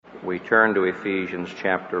we turn to Ephesians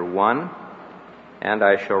chapter 1, and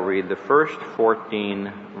I shall read the first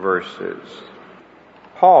 14 verses.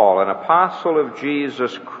 Paul, an apostle of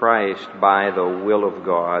Jesus Christ by the will of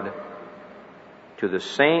God, to the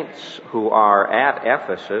saints who are at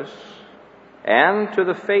Ephesus, and to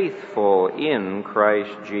the faithful in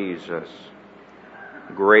Christ Jesus,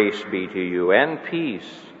 grace be to you and peace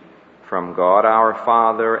from God our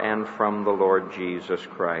Father and from the Lord Jesus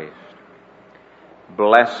Christ.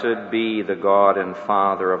 Blessed be the God and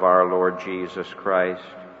Father of our Lord Jesus Christ,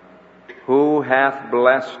 who hath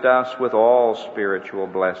blessed us with all spiritual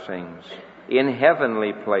blessings in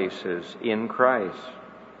heavenly places in Christ,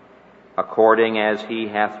 according as he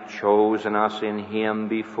hath chosen us in him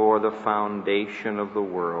before the foundation of the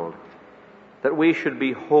world, that we should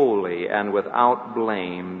be holy and without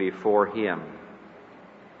blame before him.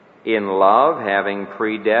 In love, having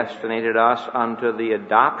predestinated us unto the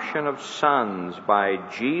adoption of sons by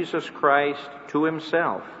Jesus Christ to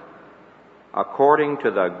himself, according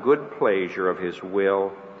to the good pleasure of his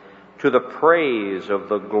will, to the praise of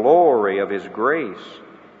the glory of his grace,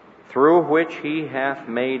 through which he hath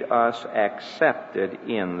made us accepted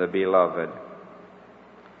in the Beloved,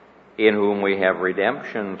 in whom we have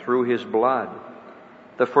redemption through his blood,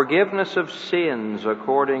 the forgiveness of sins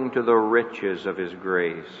according to the riches of his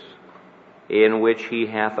grace, in which he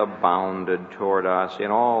hath abounded toward us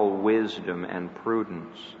in all wisdom and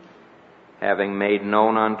prudence, having made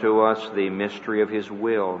known unto us the mystery of his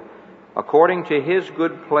will, according to his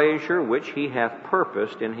good pleasure which he hath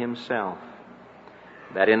purposed in himself,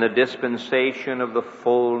 that in the dispensation of the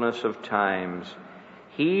fullness of times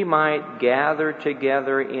he might gather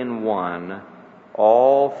together in one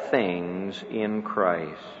all things in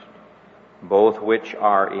Christ, both which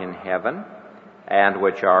are in heaven and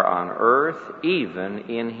which are on earth, even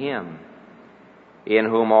in him, in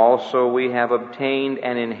whom also we have obtained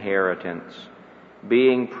an inheritance,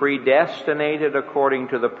 being predestinated according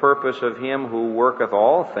to the purpose of him who worketh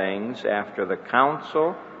all things after the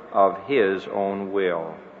counsel of his own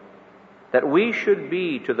will, that we should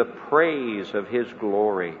be to the praise of his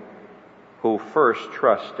glory, who first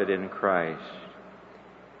trusted in Christ,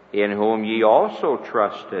 in whom ye also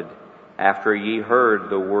trusted, after ye heard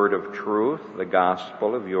the word of truth, the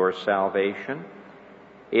gospel of your salvation,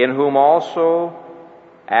 in whom also,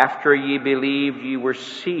 after ye believed, ye were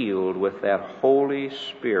sealed with that Holy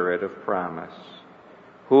Spirit of promise,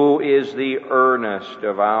 who is the earnest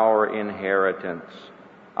of our inheritance,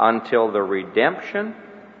 until the redemption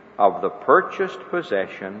of the purchased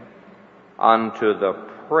possession, unto the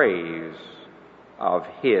praise of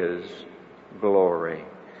his glory.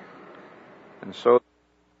 And so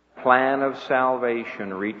the plan of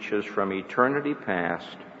salvation reaches from eternity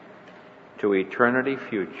past to eternity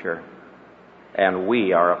future, and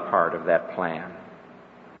we are a part of that plan.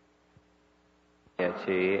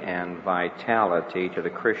 And vitality to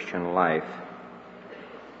the Christian life,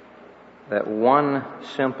 that one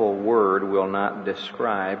simple word will not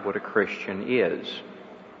describe what a Christian is.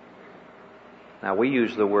 Now, we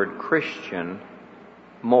use the word Christian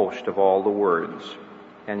most of all the words,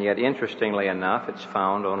 and yet, interestingly enough, it's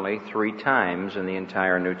found only 3 times in the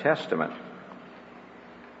entire New Testament.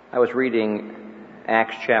 I was reading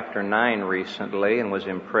Acts chapter 9 recently and was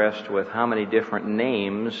impressed with how many different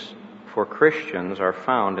names for Christians are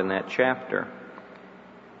found in that chapter.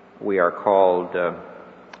 We are called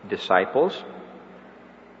disciples,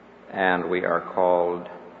 and we are called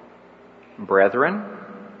brethren,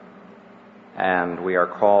 and we are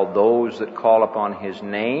called those that call upon his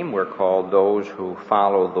name. We're called those who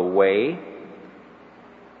follow the way,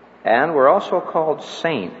 and we're also called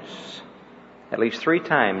saints. At least 3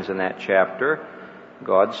 times in that chapter,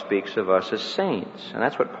 God speaks of us as saints, and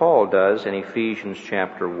that's what Paul does in Ephesians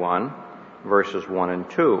chapter 1, verses 1 and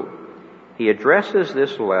 2. He addresses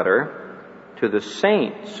this letter to the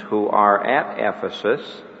saints who are at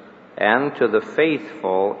Ephesus and to the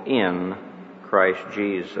faithful in Christ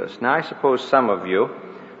Jesus. Now, I suppose some of you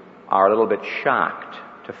are a little bit shocked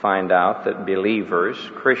to find out that believers,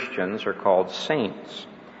 Christians, are called saints.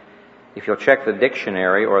 If you'll check the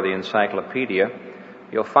dictionary or the encyclopedia,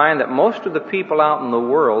 you'll find that most of the people out in the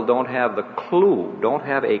world don't have a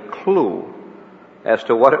clue as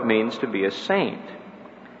to what it means to be a saint.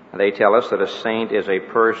 They tell us that a saint is a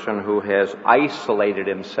person who has isolated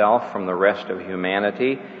himself from the rest of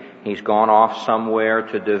humanity. He's gone off somewhere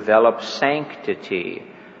to develop sanctity,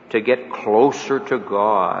 to get closer to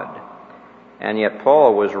God. And yet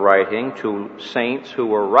Paul was writing to saints who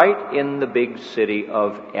were right in the big city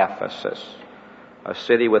of Ephesus, a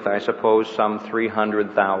city with, I suppose, some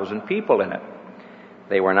 300,000 people in it.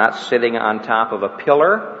 They were not sitting on top of a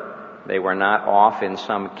pillar They were not off in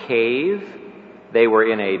some cave. They were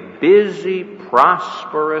in a busy,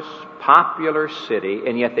 prosperous, popular city,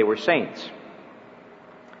 and yet they were saints.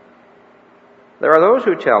 There are those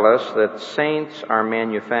who tell us that saints are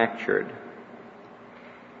manufactured,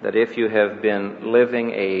 that if you have been living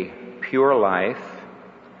a pure life,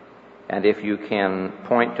 and if you can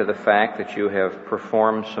point to the fact that you have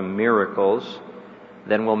performed some miracles,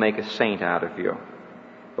 then we'll make a saint out of you.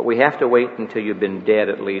 But we have to wait until you've been dead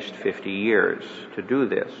at least 50 years to do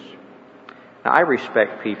this. Now, I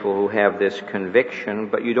respect people who have this conviction,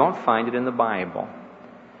 but you don't find it in the Bible.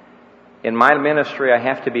 In my ministry, I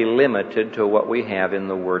have to be limited to what we have in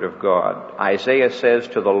the Word of God. Isaiah says,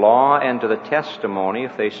 to the law and to the testimony,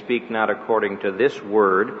 if they speak not according to this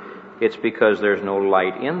Word, it's because there's no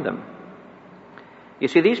light in them. You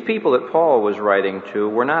see, these people that Paul was writing to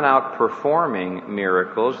were not out performing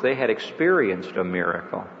miracles. They had experienced a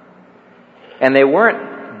miracle. And they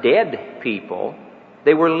weren't dead people.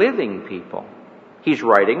 They were living people. He's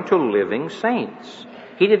writing to living saints.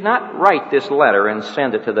 He did not write this letter and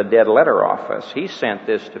send it to the dead letter office. He sent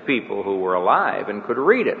this to people who were alive and could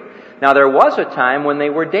read it. Now, there was a time when they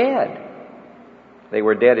were dead. They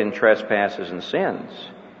were dead in trespasses and sins.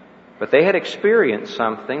 But they had experienced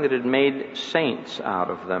something that had made saints out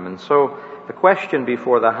of them. And so the question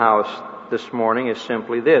before the house this morning is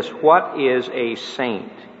simply this: what is a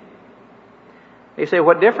saint? They say,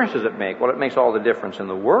 what difference does it make? Well, it makes all the difference in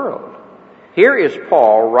the world. Here is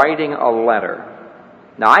Paul writing a letter.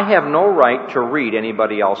 Now, I have no right to read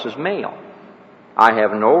anybody else's mail. I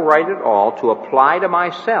have no right at all to apply to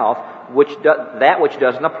myself that which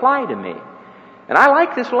doesn't apply to me. And I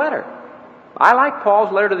like this letter. I like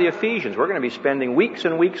Paul's letter to the Ephesians. We're going to be spending weeks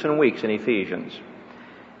and weeks and weeks in Ephesians.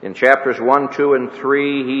 In chapters 1, 2, and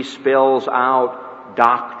 3, he spells out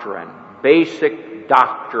doctrine, basic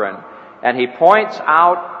doctrine. And he points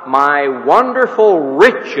out my wonderful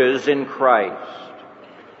riches in Christ.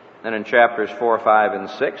 Then in chapters 4, 5, and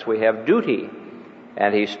 6, we have duty.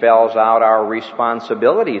 And he spells out our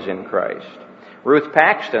responsibilities in Christ. Ruth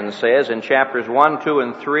Paxton says in chapters 1, 2,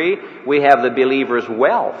 and 3, we have the believer's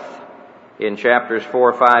wealth. In chapters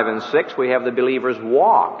 4, 5, and 6, we have the believer's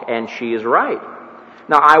walk. And she is right.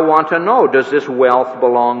 Now, I want to know, does this wealth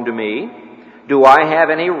belong to me? Do I have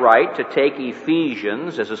any right to take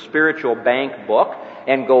Ephesians as a spiritual bank book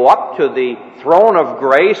and go up to the throne of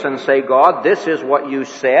grace and say, God, this is what you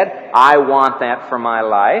said. I want that for my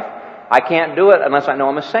life. I can't do it unless I know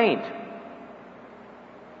I'm a saint.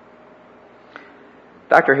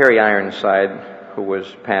 Dr. Harry Ironside, who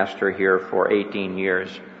was pastor here for 18 years,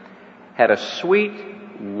 had a sweet,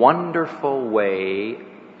 wonderful way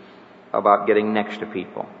about getting next to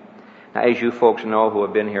people. Now, as you folks know who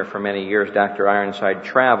have been here for many years, Dr. Ironside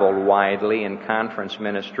traveled widely in conference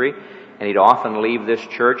ministry, and he'd often leave this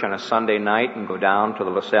church on a Sunday night and go down to the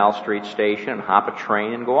LaSalle Street station and hop a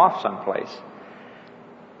train and go off someplace.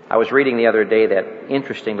 I was reading the other day that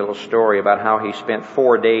interesting little story about how he spent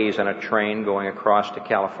 4 days on a train going across to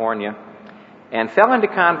California and fell into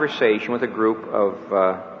conversation with a group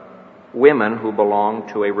of women who belonged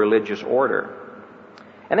to a religious order.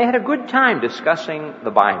 And they had a good time discussing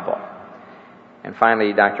the Bible. And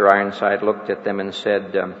finally, Dr. Ironside looked at them and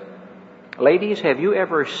said, ladies, have you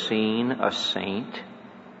ever seen a saint?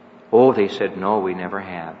 Oh, they said, no, we never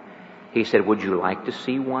have. He said, would you like to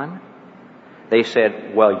see one? They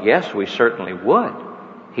said, well, yes, we certainly would.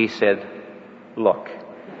 He said, look.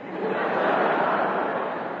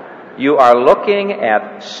 You are looking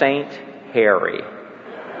at Saint Harry.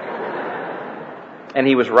 And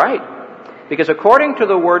he was right. Because according to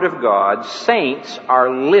the Word of God, saints are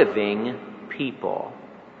living people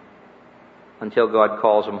until God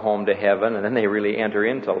calls them home to heaven, and then they really enter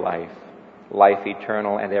into life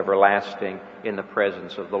eternal and everlasting in the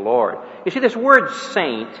presence of the Lord. You see, this word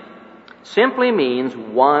saint simply means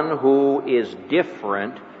one who is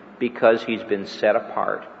different because he's been set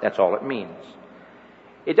apart. That's all it means.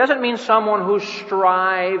 It doesn't mean someone who's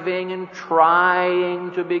striving and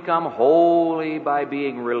trying to become holy by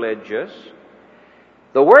being religious.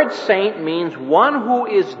 The word saint means one who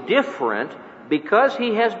is different because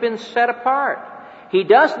he has been set apart. He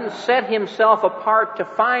doesn't set himself apart to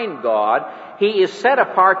find God. He is set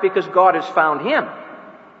apart because God has found him.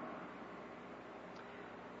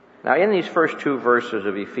 Now, in these first 2 verses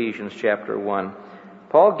of Ephesians chapter 1,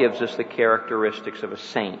 Paul gives us the characteristics of a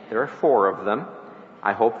saint. There are 4 of them.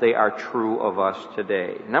 I hope they are true of us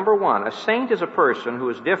today. Number 1, a saint is a person who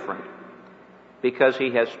is different because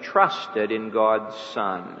he has trusted in God's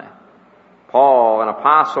Son. Paul, an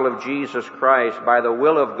apostle of Jesus Christ, by the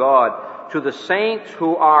will of God, to the saints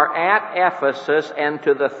who are at Ephesus and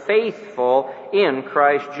to the faithful in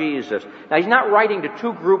Christ Jesus. Now, he's not writing to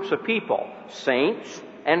two groups of people, saints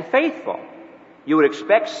and faithful. You would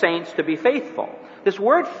expect saints to be faithful. This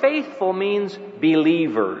word faithful means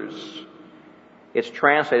believers. It's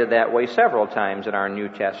translated that way several times in our New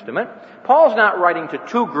Testament. Paul's not writing to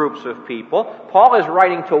two groups of people. Paul is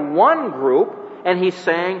writing to one group, and he's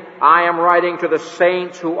saying, I am writing to the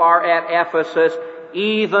saints who are at Ephesus,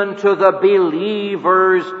 even to the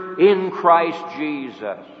believers in Christ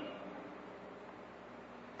Jesus.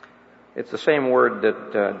 It's the same word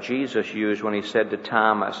that Jesus used when he said to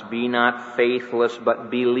Thomas, be not faithless,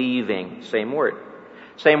 but believing. Same word.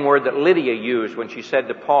 Same word that Lydia used when she said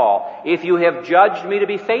to Paul, if you have judged me to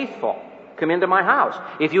be faithful, come into my house.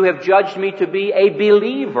 If you have judged me to be a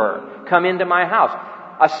believer, come into my house.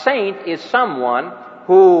 A saint is someone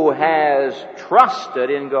who has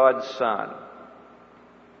trusted in God's Son.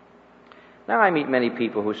 Now, I meet many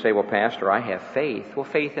people who say, well, Pastor, I have faith. Well,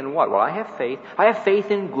 faith in what? Well, I have faith. I have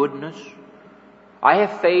faith in goodness. I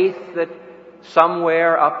have faith that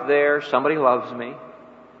somewhere up there somebody loves me.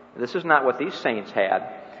 This is not what these saints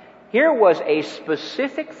had. Here was a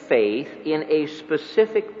specific faith in a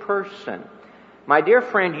specific person. My dear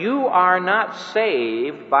friend, you are not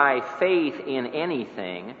saved by faith in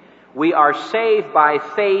anything. We are saved by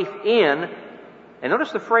faith in, and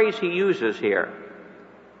notice the phrase he uses here,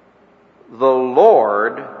 the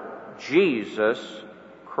Lord Jesus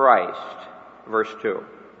Christ. Verse 2.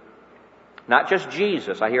 Not just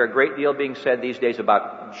Jesus. I hear a great deal being said these days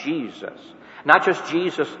about Jesus. Not just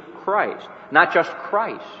Jesus Christ. Not just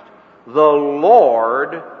Christ. The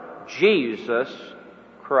Lord Jesus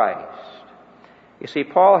Christ. You see,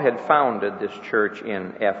 Paul had founded this church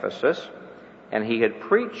in Ephesus, and he had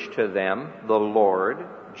preached to them the Lord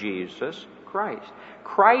Jesus Christ.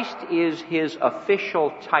 Christ is his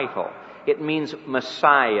official title. It means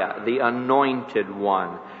Messiah, the Anointed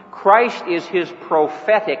One. Christ is his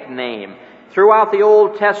prophetic name. Throughout the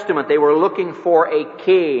Old Testament, they were looking for a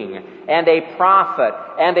king and a prophet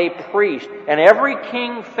and a priest, and every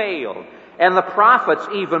king failed. And the prophets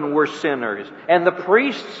even were sinners, and the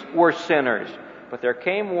priests were sinners. But there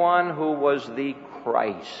came one who was the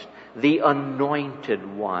Christ, the Anointed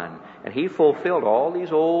One. And he fulfilled all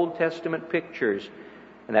these Old Testament pictures.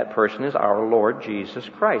 And that person is our Lord Jesus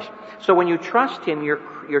Christ. So when you trust him,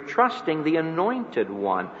 you're trusting the Anointed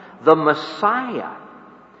One, the Messiah.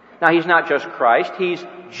 Now, he's not just Christ, he's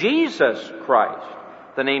Jesus Christ.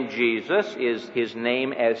 The name Jesus is his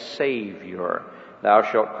name as Savior. Thou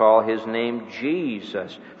shalt call his name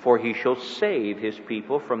Jesus, for he shall save his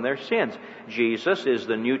people from their sins. Jesus is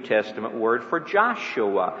the New Testament word for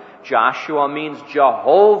Joshua. Joshua means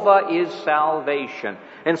Jehovah is salvation.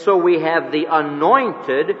 And so we have the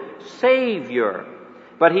anointed Savior.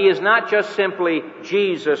 But he is not just simply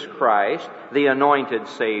Jesus Christ, the anointed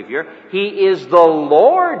Savior. He is the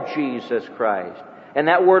Lord Jesus Christ. And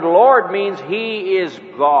that word Lord means he is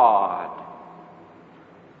God.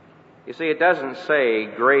 You see, it doesn't say,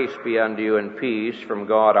 grace be unto you and peace from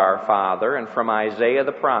God our Father and from Isaiah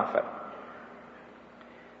the prophet.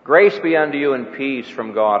 Grace be unto you and peace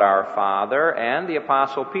from God our Father and the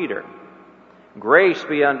Apostle Peter. Grace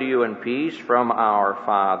be unto you and peace from our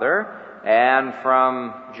Father and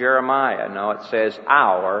from Jeremiah. No, it says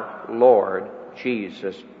our Lord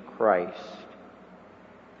Jesus Christ.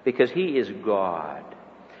 Because he is God.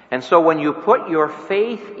 And so when you put your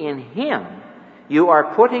faith in him, you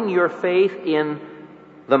are putting your faith in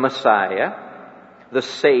the Messiah, the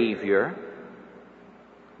Savior,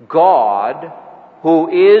 God, who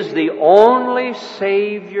is the only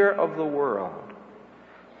Savior of the world.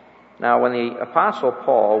 Now, when the Apostle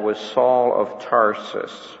Paul was Saul of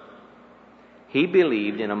Tarsus, he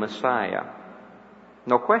believed in a Messiah.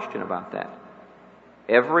 No question about that.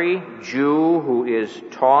 Every Jew who is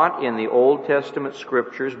taught in the Old Testament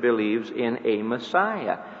Scriptures believes in a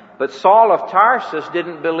Messiah. But Saul of Tarsus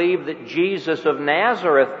didn't believe that Jesus of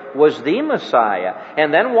Nazareth was the Messiah.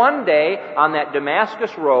 And then one day on that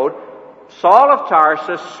Damascus road, Saul of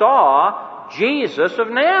Tarsus saw Jesus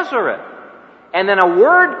of Nazareth. And then a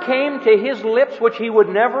word came to his lips which he would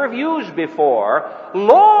never have used before,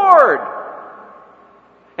 Lord!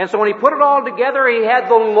 And so when he put it all together, he had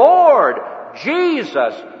the Lord,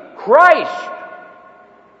 Jesus Christ.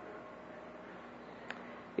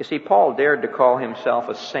 You see, Paul dared to call himself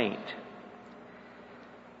a saint.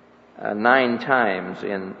 9 times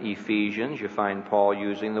in Ephesians you find Paul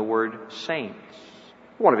using the word saints.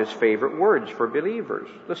 One of his favorite words for believers,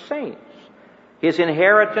 the saints. His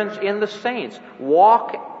inheritance in the saints.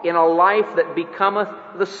 Walk in a life that becometh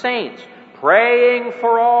the saints. Praying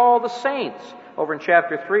for all the saints. Over in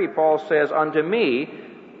chapter 3, Paul says, "Unto me,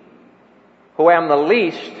 who am the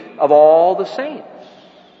least of all the saints."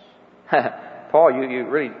 Paul, you're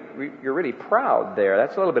really proud there.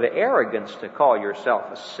 That's a little bit of arrogance to call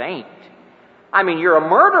yourself a saint. I mean, you're a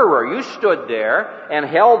murderer. You stood there and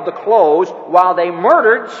held the clothes while they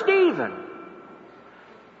murdered Stephen.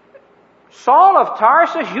 Saul of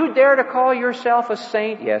Tarsus, you dare to call yourself a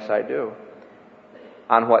saint? Yes, I do.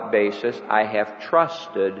 On what basis? I have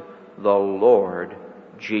trusted the Lord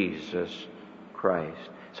Jesus Christ.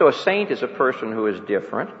 So a saint is a person who is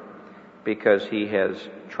different because he has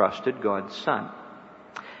trusted God's Son.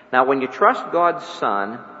 Now, when you trust God's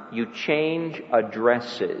Son, you change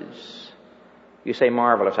addresses. You say,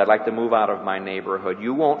 "Marvelous, I'd like to move out of my neighborhood."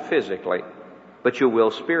 You won't physically, but you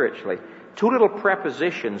will spiritually. Two little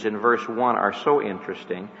prepositions in verse 1 are so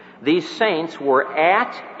interesting. These saints were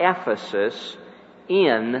at Ephesus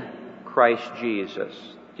in Christ Jesus.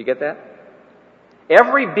 Did you get that?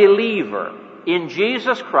 Every believer in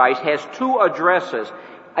Jesus Christ has two addresses.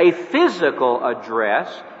 A physical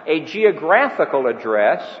address, a geographical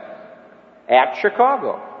address at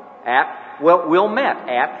Chicago, at Wilmette,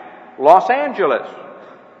 at Los Angeles.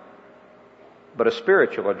 But a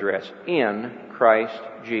spiritual address in Christ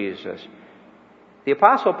Jesus. The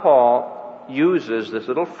Apostle Paul uses this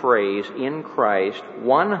little phrase, "in Christ,"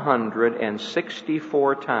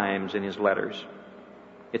 164 times in his letters.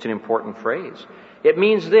 It's an important phrase. It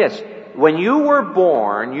means this: when you were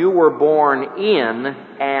born in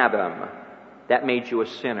Adam. That made you a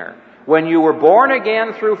sinner. When you were born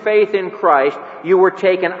again through faith in Christ, you were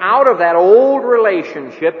taken out of that old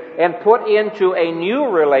relationship and put into a new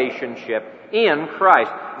relationship in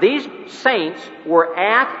Christ. These saints were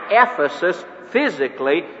at Ephesus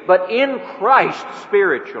physically, but in Christ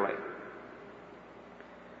spiritually.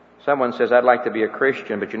 Someone says, "I'd like to be a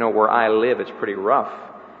Christian, but you know, where I live, it's pretty rough."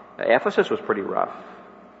 Ephesus was pretty rough.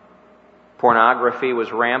 Pornography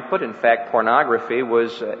was rampant. In fact, pornography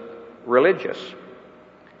was religious.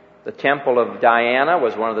 The temple of Diana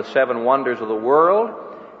was one of the 7 wonders of the world,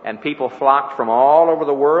 and people flocked from all over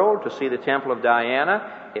the world to see the temple of Diana.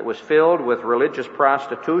 It was filled with religious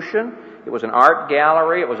prostitution. It was an art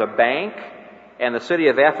gallery. It was a bank. And the city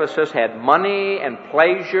of Ephesus had money and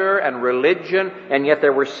pleasure and religion, and yet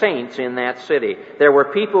there were saints in that city. There were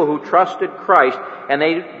people who trusted Christ, and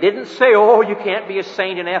they didn't say, "Oh, you can't be a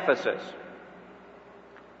saint in Ephesus."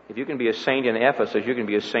 If you can be a saint in Ephesus, you can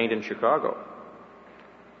be a saint in Chicago.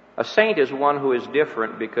 A saint is one who is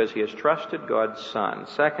different because he has trusted God's Son.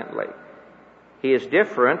 Secondly, he is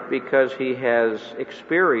different because he has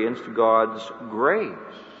experienced God's grace.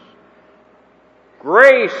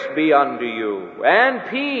 "Grace be unto you, and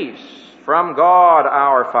peace from God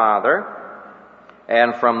our Father,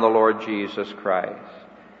 and from the Lord Jesus Christ."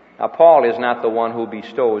 Now, Paul is not the one who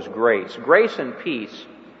bestows grace. Grace and peace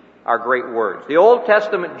are great words. The Old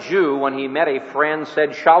Testament Jew, when he met a friend,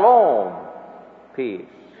 said, "Shalom," peace.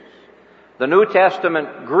 The New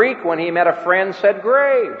Testament Greek, when he met a friend, said,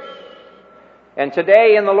 "Grace." And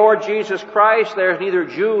today in the Lord Jesus Christ, there's neither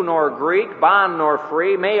Jew nor Greek, bond nor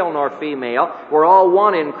free, male nor female. We're all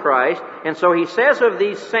one in Christ. And so he says of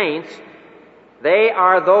these saints, they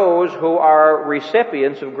are those who are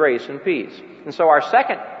recipients of grace and peace. And so our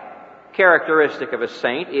second characteristic of a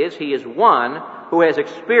saint is he is one who has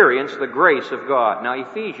experienced the grace of God. Now,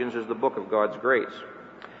 Ephesians is the book of God's grace.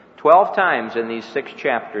 12 times in these 6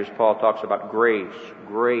 chapters, Paul talks about grace,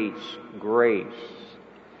 grace, grace.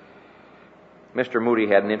 Mr. Moody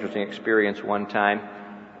had an interesting experience one time.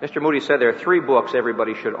 Mr. Moody said there are 3 books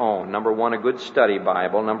everybody should own. Number 1, a good study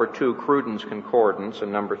Bible. Number 2, Cruden's Concordance.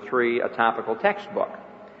 And number 3, a topical textbook.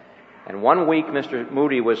 And one week, Mr.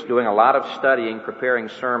 Moody was doing a lot of studying, preparing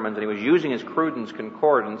sermons, and he was using his Cruden's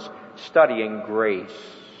Concordance, studying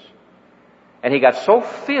grace. And he got so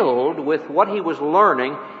filled with what he was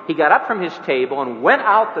learning, he got up from his table and went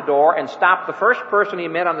out the door and stopped the first person he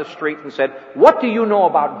met on the street and said, "What do you know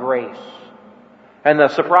about grace?" And the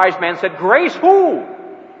surprised man said, "Grace who?"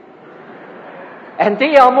 And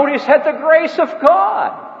D.L. Moody said, "The grace of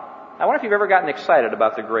God." I wonder if you've ever gotten excited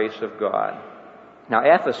about the grace of God. Now,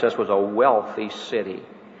 Ephesus was a wealthy city,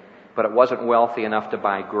 but it wasn't wealthy enough to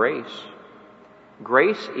buy grace.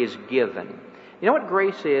 Grace is given. You know what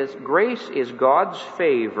grace is? Grace is God's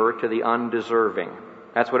favor to the undeserving.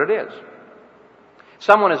 That's what it is.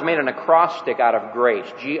 Someone has made an acrostic out of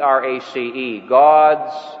grace, G-R-A-C-E,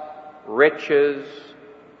 God's riches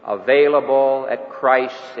available at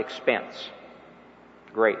Christ's expense.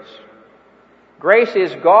 Grace. Grace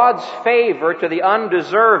is God's favor to the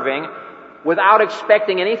undeserving without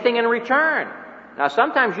expecting anything in return. Now,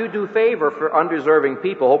 sometimes you do favor for undeserving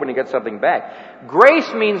people, hoping to get something back.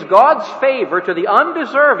 Grace means God's favor to the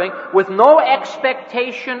undeserving with no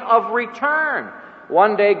expectation of return.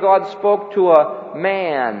 One day God spoke to a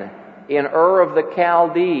man in Ur of the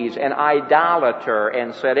Chaldees, an idolater,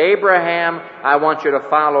 and said, "Abraham, I want you to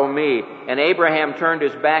follow me." And Abraham turned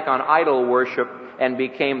his back on idol worship and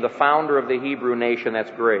became the founder of the Hebrew nation.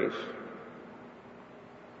 That's grace.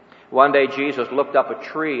 One day Jesus looked up a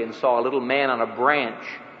tree and saw a little man on a branch.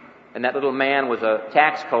 And that little man was a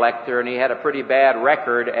tax collector, and he had a pretty bad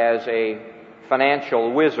record as a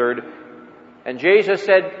financial wizard. And Jesus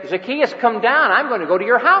said, "Zacchaeus, come down. I'm going to go to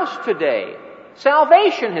your house today.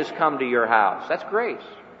 Salvation has come to your house." That's grace.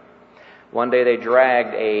 One day they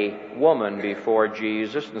dragged a woman before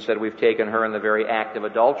Jesus and said, "We've taken her in the very act of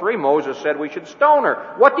adultery. Moses said we should stone her.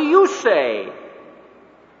 What do you say?"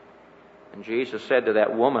 And Jesus said to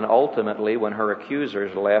that woman, ultimately, when her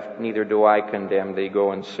accusers left, "Neither do I condemn thee.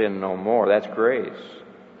 Go and sin no more." That's grace.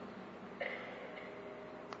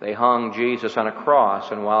 They hung Jesus on a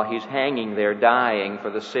cross, and while he's hanging there dying for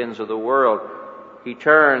the sins of the world, he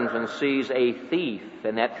turns and sees a thief,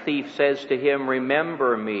 and that thief says to him,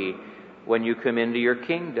 "Remember me when you come into your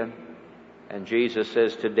kingdom." And Jesus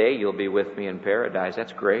says, "Today you'll be with me in paradise."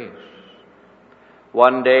 That's grace.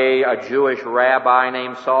 One day, a Jewish rabbi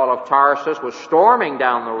named Saul of Tarsus was storming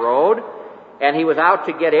down the road, and he was out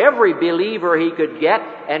to get every believer he could get,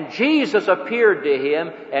 and Jesus appeared to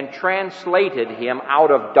him and translated him out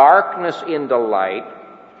of darkness into light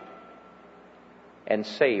and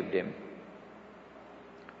saved him.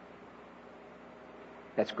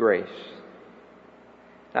 That's grace.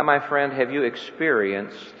 Now, my friend, have you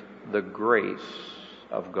experienced the grace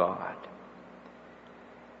of God?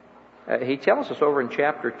 He tells us over in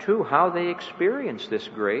chapter 2 how they experience this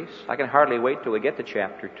grace. I can hardly wait till we get to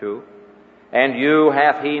chapter 2. "And you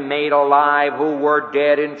hath he made alive who were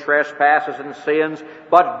dead in trespasses and sins,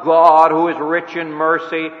 but God, who is rich in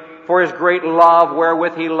mercy, for his great love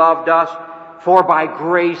wherewith he loved us, for by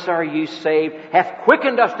grace are ye saved, hath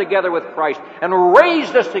quickened us together with Christ, and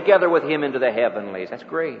raised us together with him into the heavenlies." That's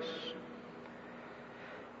grace.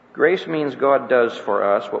 Grace means God does for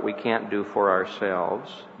us what we can't do for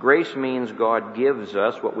ourselves. Grace means God gives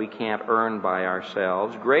us what we can't earn by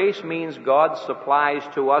ourselves. Grace means God supplies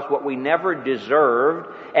to us what we never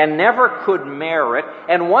deserved and never could merit.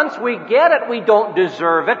 And once we get it, we don't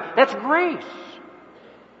deserve it. That's grace.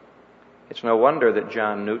 It's no wonder that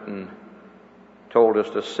John Newton told us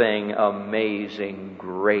to sing "Amazing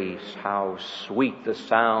Grace. How sweet the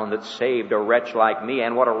sound that saved a wretch like me,"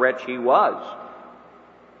 and what a wretch he was.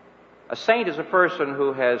 A saint is a person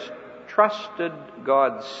who has trusted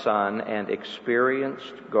God's Son and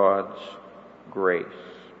experienced God's grace.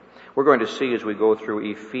 We're going to see as we go through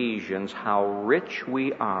Ephesians how rich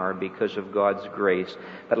we are because of God's grace.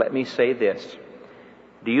 But let me say this.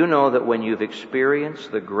 Do you know that when you've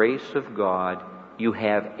experienced the grace of God, you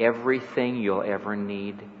have everything you'll ever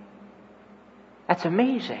need? That's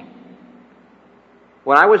amazing.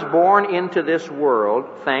 When I was born into this world,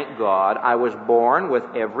 thank God, I was born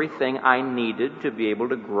with everything I needed to be able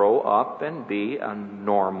to grow up and be a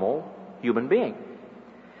normal human being.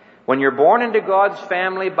 When you're born into God's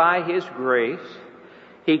family by His grace,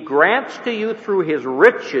 He grants to you through His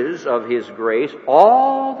riches of His grace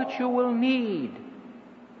all that you will need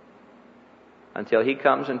until He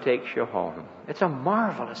comes and takes you home. It's a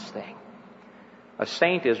marvelous thing. A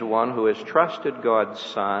saint is one who has trusted God's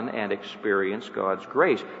Son and experienced God's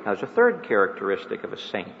grace. Now, there's a third characteristic of a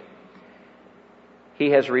saint.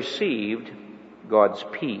 He has received God's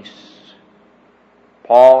peace.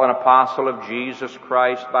 Paul, an apostle of Jesus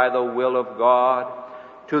Christ by the will of God,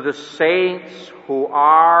 to the saints who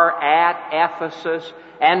are at Ephesus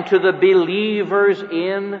and to the believers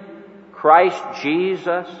in Christ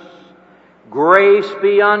Jesus, grace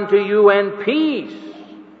be unto you and peace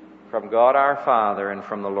from God our Father and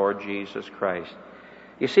from the Lord Jesus Christ.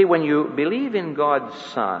 You see, when you believe in God's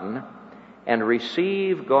Son and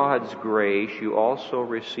receive God's grace, you also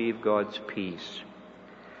receive God's peace.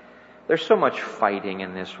 There's so much fighting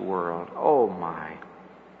in this world. Oh my.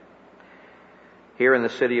 Here in the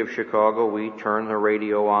city of Chicago, we turn the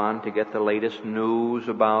radio on to get the latest news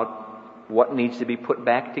about what needs to be put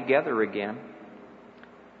back together again.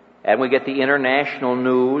 And we get the international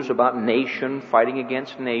news about nation fighting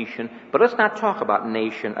against nation. But let's not talk about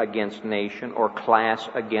nation against nation or class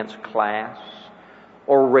against class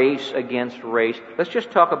or race against race. Let's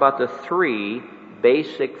just talk about the three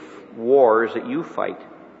basic wars that you fight.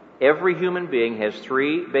 Every human being has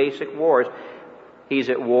three basic wars.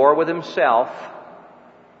 He's at war with himself,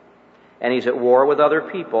 and he's at war with other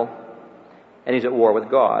people, and he's at war with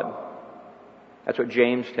God. That's what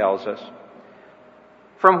James tells us.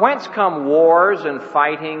 From whence come wars and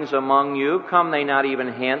fightings among you? Come they not even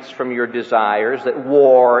hence from your desires that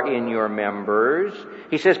war in your members?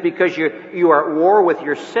 He says, because you are at war with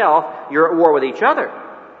yourself, you're at war with each other.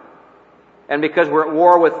 And because we're at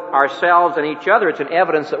war with ourselves and each other, it's an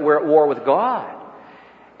evidence that we're at war with God.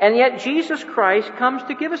 And yet Jesus Christ comes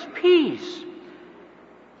to give us peace.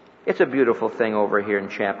 It's a beautiful thing over here in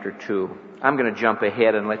chapter 2. I'm going to jump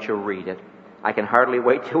ahead and let you read it. I can hardly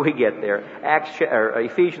wait till we get there.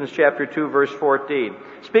 Ephesians chapter 2, verse 14.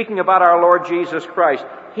 Speaking about our Lord Jesus Christ,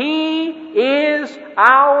 He is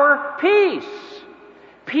our peace.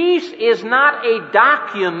 Peace is not a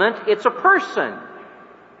document, it's a person.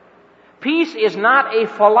 Peace is not a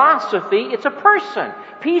philosophy, it's a person.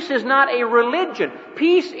 Peace is not a religion.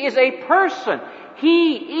 Peace is a person.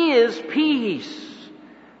 He is peace.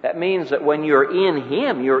 That means that when you're in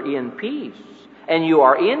Him, you're in peace. And you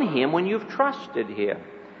are in Him when you've trusted Him.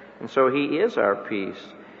 And so He is our peace.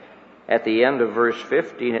 At the end of verse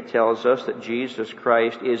 15, it tells us that Jesus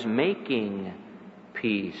Christ is making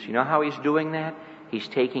peace. You know how He's doing that? He's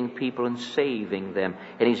taking people and saving them.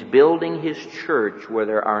 And He's building His church where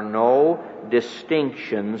there are no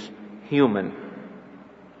distinctions human.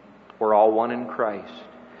 We're all one in Christ.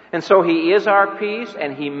 And so He is our peace,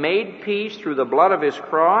 and He made peace through the blood of His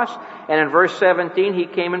cross. And in verse 17, He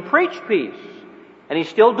came and preached peace. And He's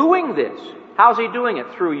still doing this. How's He doing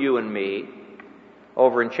it? Through you and me.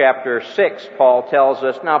 Over in chapter 6, Paul tells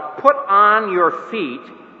us, now put on your feet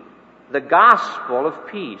the gospel of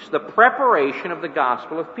peace, the preparation of the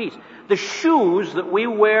gospel of peace. The shoes that we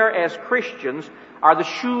wear as Christians are the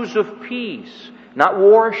shoes of peace, not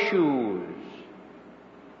war shoes.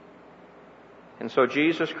 And so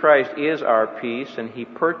Jesus Christ is our peace, and He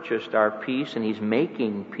purchased our peace, and He's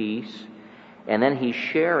making peace. And then He's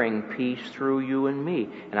sharing peace through you and me.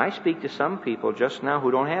 And I speak to some people just now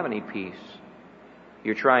who don't have any peace.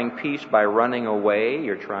 You're trying peace by running away.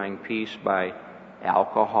 You're trying peace by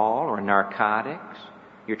alcohol or narcotics.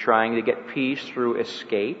 You're trying to get peace through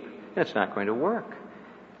escape. And it's not going to work.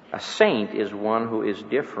 A saint is one who is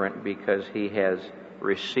different because he has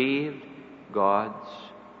received God's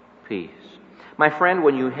peace. My friend,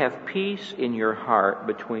 when you have peace in your heart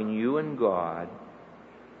between you and God,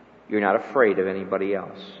 you're not afraid of anybody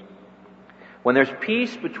else. When there's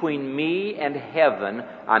peace between me and heaven,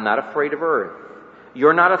 I'm not afraid of earth.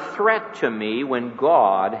 You're not a threat to me when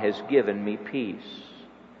God has given me peace.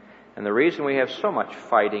 And the reason we have so much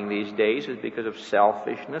fighting these days is because of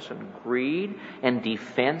selfishness and greed and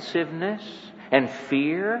defensiveness and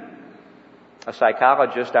fear. A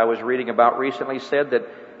psychologist I was reading about recently said that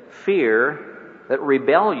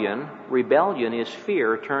rebellion is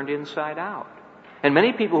fear turned inside out. And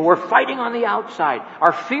many people who are fighting on the outside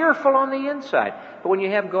are fearful on the inside. But when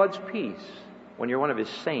you have God's peace, when you're one of His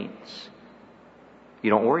saints,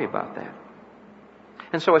 you don't worry about that.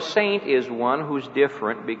 And so a saint is one who's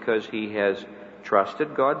different because he has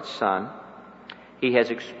trusted God's Son. He has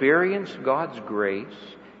experienced God's grace.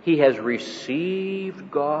 He has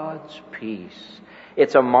received God's peace.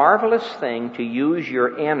 It's a marvelous thing to use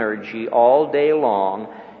your energy all day long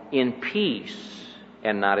in peace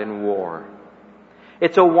and not in war.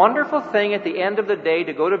 It's a wonderful thing at the end of the day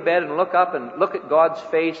to go to bed and look up and look at God's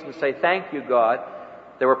face and say, thank you, God.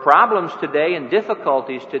 There were problems today and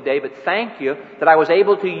difficulties today, but thank you that I was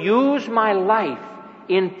able to use my life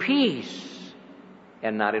in peace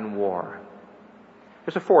and not in war.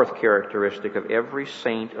 There's a fourth characteristic of every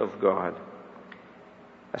saint of God.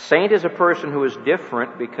 A saint is a person who is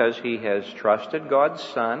different because he has trusted God's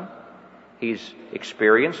Son, he's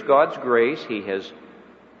experienced God's grace, he has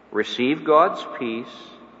received God's peace,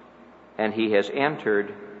 and he has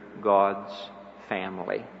entered God's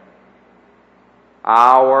family.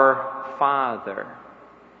 Our Father,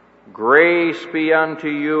 grace be unto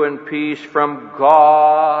you and peace from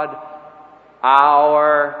God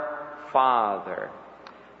our Father.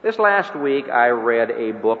 This last week I read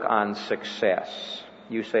a book on success.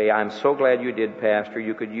 You say, I'm so glad you did, Pastor.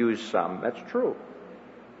 You could use some. That's true.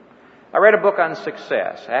 I read a book on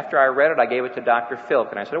success. After I read it, I gave it to Dr.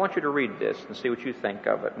 Filk, and I said, I want you to read this and see what you think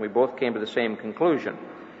of it. And we both came to the same conclusion.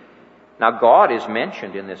 Now, God is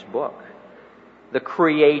mentioned in this book. The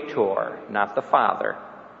Creator, not the Father.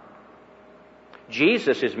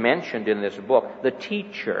 Jesus is mentioned in this book. The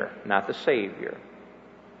Teacher, not the Savior.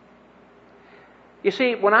 You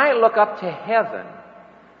see, when I look up to heaven,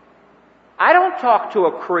 I don't talk to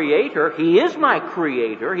a Creator. He is my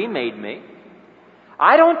Creator. He made me.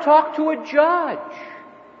 I don't talk to a judge.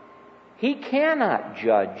 He cannot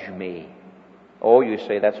judge me. Oh, you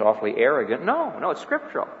say that's awfully arrogant. No, it's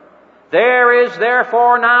scriptural. There is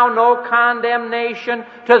therefore now no condemnation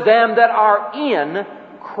to them that are in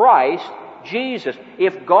Christ Jesus.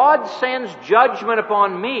 If God sends judgment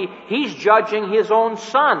upon me, He's judging His own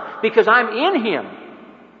Son because I'm in Him.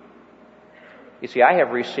 You see, I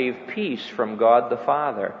have received peace from God the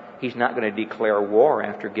Father. He's not going to declare war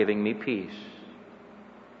after giving me peace.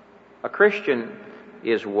 A Christian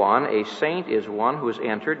is one, a saint is one who has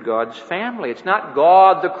entered God's family. It's not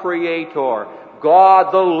God the Creator,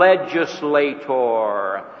 God the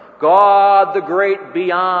Legislator, God the Great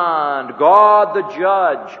Beyond, God the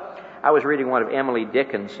Judge. I was reading one of Emily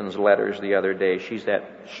Dickinson's letters the other day. She's that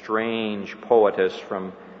strange poetess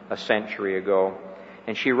from a century ago.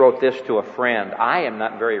 And she wrote this to a friend. I am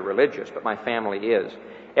not very religious, but my family is.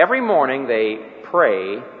 Every morning they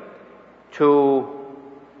pray to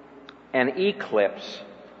an eclipse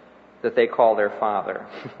that they call their Father.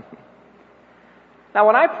 Now,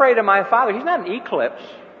 when I pray to my Father, He's not an eclipse.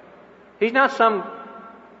 He's not some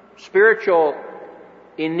spiritual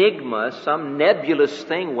enigma, some nebulous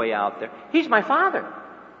thing way out there. He's my Father.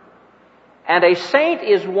 And a saint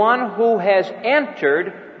is one who has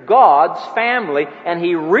entered God's family, and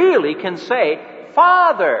he really can say,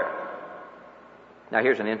 Father. Now,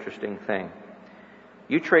 here's an interesting thing.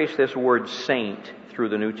 You trace this word saint through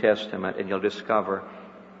the New Testament, and you'll discover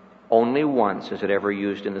only once is it ever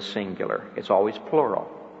used in the singular. It's always plural.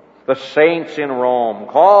 The saints in Rome,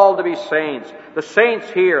 called to be saints. The saints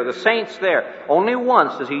here, the saints there. Only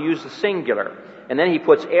once does he use the singular. And then he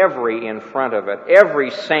puts every in front of it.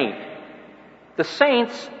 Every saint. The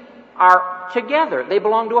saints are together. They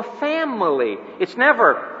belong to a family. It's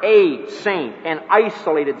never a saint, an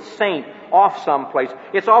isolated saint off someplace.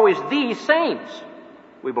 It's always the saints.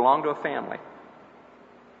 We belong to a family.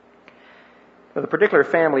 Now, the particular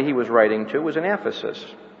family he was writing to was in Ephesus.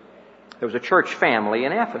 There was a church family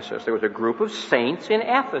in Ephesus. There was a group of saints in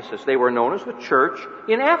Ephesus. They were known as the church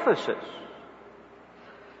in Ephesus.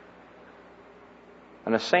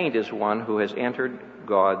 And a saint is one who has entered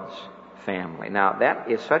God's family. Now, that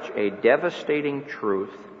is such a devastating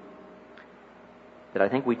truth that I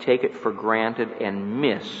think we take it for granted and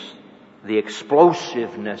miss the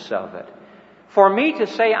explosiveness of it. For me to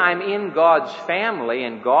say I'm in God's family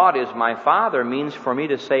and God is my Father means for me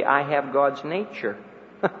to say I have God's nature.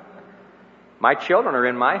 My children are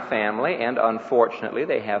in my family, and unfortunately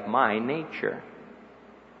they have my nature.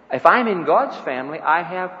 If I'm in God's family, I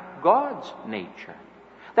have God's nature.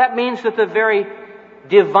 That means that the very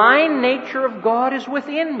divine nature of God is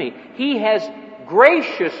within me. He has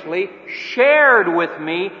graciously shared with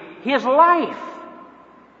me His life.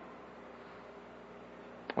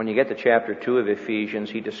 When you get to chapter 2 of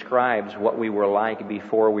Ephesians, he describes what we were like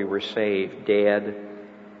before we were saved. Dead,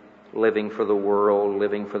 living for the world,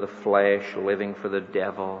 living for the flesh, living for the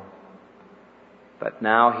devil. But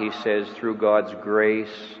now he says, through God's grace,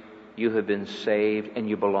 you have been saved and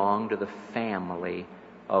you belong to the family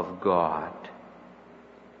of God.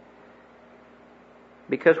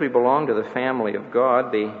 Because we belong to the family of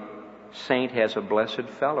God, the saint has a blessed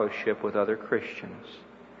fellowship with other Christians.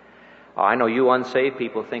 I know you unsaved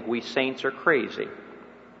people think we saints are crazy.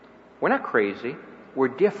 We're not crazy. We're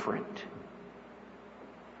different.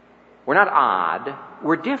 We're not odd.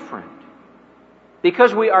 We're different.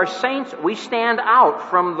 Because we are saints, we stand out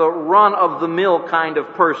from the run-of-the-mill kind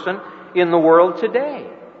of person in the world today.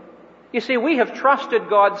 You see, we have trusted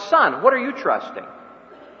God's Son. What are you trusting?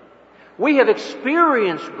 We have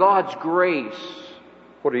experienced God's grace.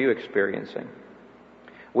 What are you experiencing?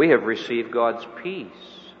 We have received God's peace.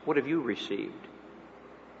 What have you received?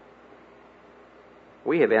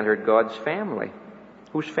 We have entered God's family.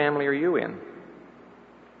 Whose family are you in?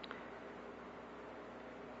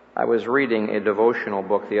 I was reading a devotional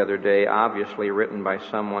book the other day, obviously written by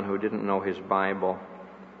someone who didn't know his Bible.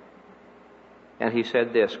 And he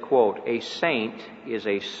said this, quote, "A saint is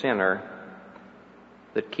a sinner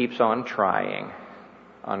that keeps on trying,"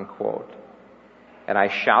 unquote. And I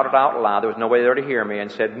shouted out loud, there was nobody there to hear me,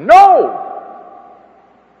 and said, "No!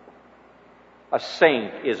 A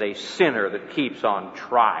saint is a sinner that keeps on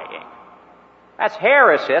trying." That's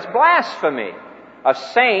heresy. That's blasphemy. A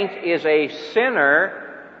saint is a sinner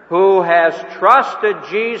who has trusted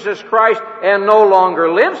Jesus Christ and no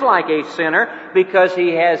longer lives like a sinner because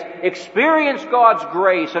he has experienced God's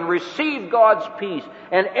grace and received God's peace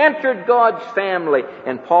and entered God's family.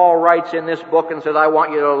 And Paul writes in this book and says, I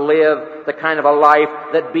want you to live the kind of a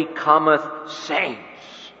life that becometh saints.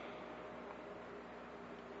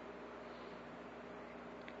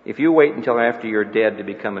 If you wait until after you're dead to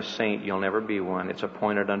become a saint, you'll never be one. It's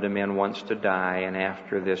appointed unto men once to die, and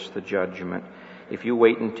after this the judgment. If you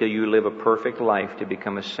wait until you live a perfect life to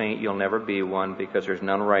become a saint, you'll never be one, because there's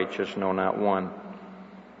none righteous, no, not one.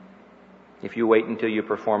 If you wait until you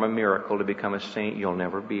perform a miracle to become a saint, you'll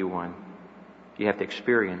never be one. You have to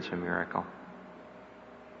experience a miracle.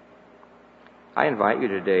 I invite you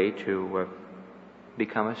today to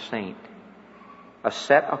become a saint, a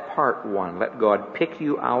set-apart one. Let God pick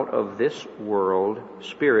you out of this world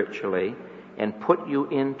spiritually and put you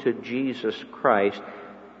into Jesus Christ,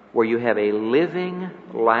 where you have a living,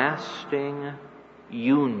 lasting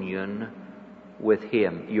union with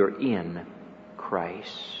Him. You're in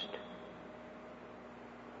Christ.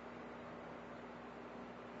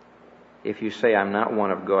 If you say, I'm not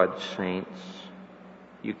one of God's saints,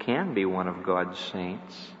 you can be one of God's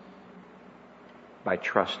saints by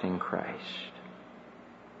trusting Christ.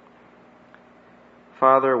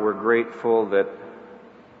 Father, we're grateful that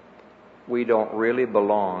we don't really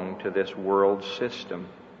belong to this world system.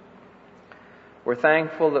 We're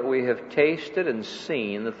thankful that we have tasted and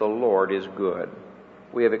seen that the Lord is good.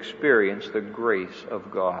 We have experienced the grace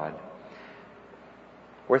of God.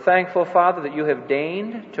 We're thankful, Father, that you have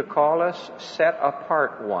deigned to call us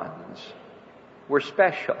set-apart ones. We're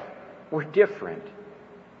special. We're different.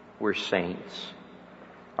 We're saints.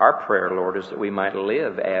 Our prayer, Lord, is that we might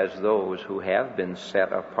live as those who have been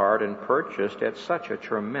set apart and purchased at such a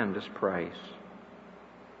tremendous price.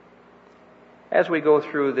 As we go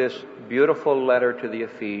through this beautiful letter to the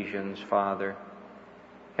Ephesians, Father,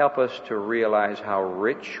 help us to realize how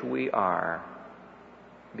rich we are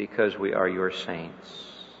because we are your saints.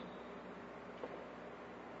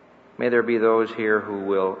 May there be those here who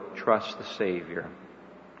will trust the Savior.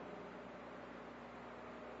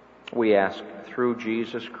 We ask through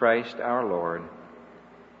Jesus Christ our Lord.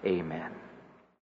 Amen.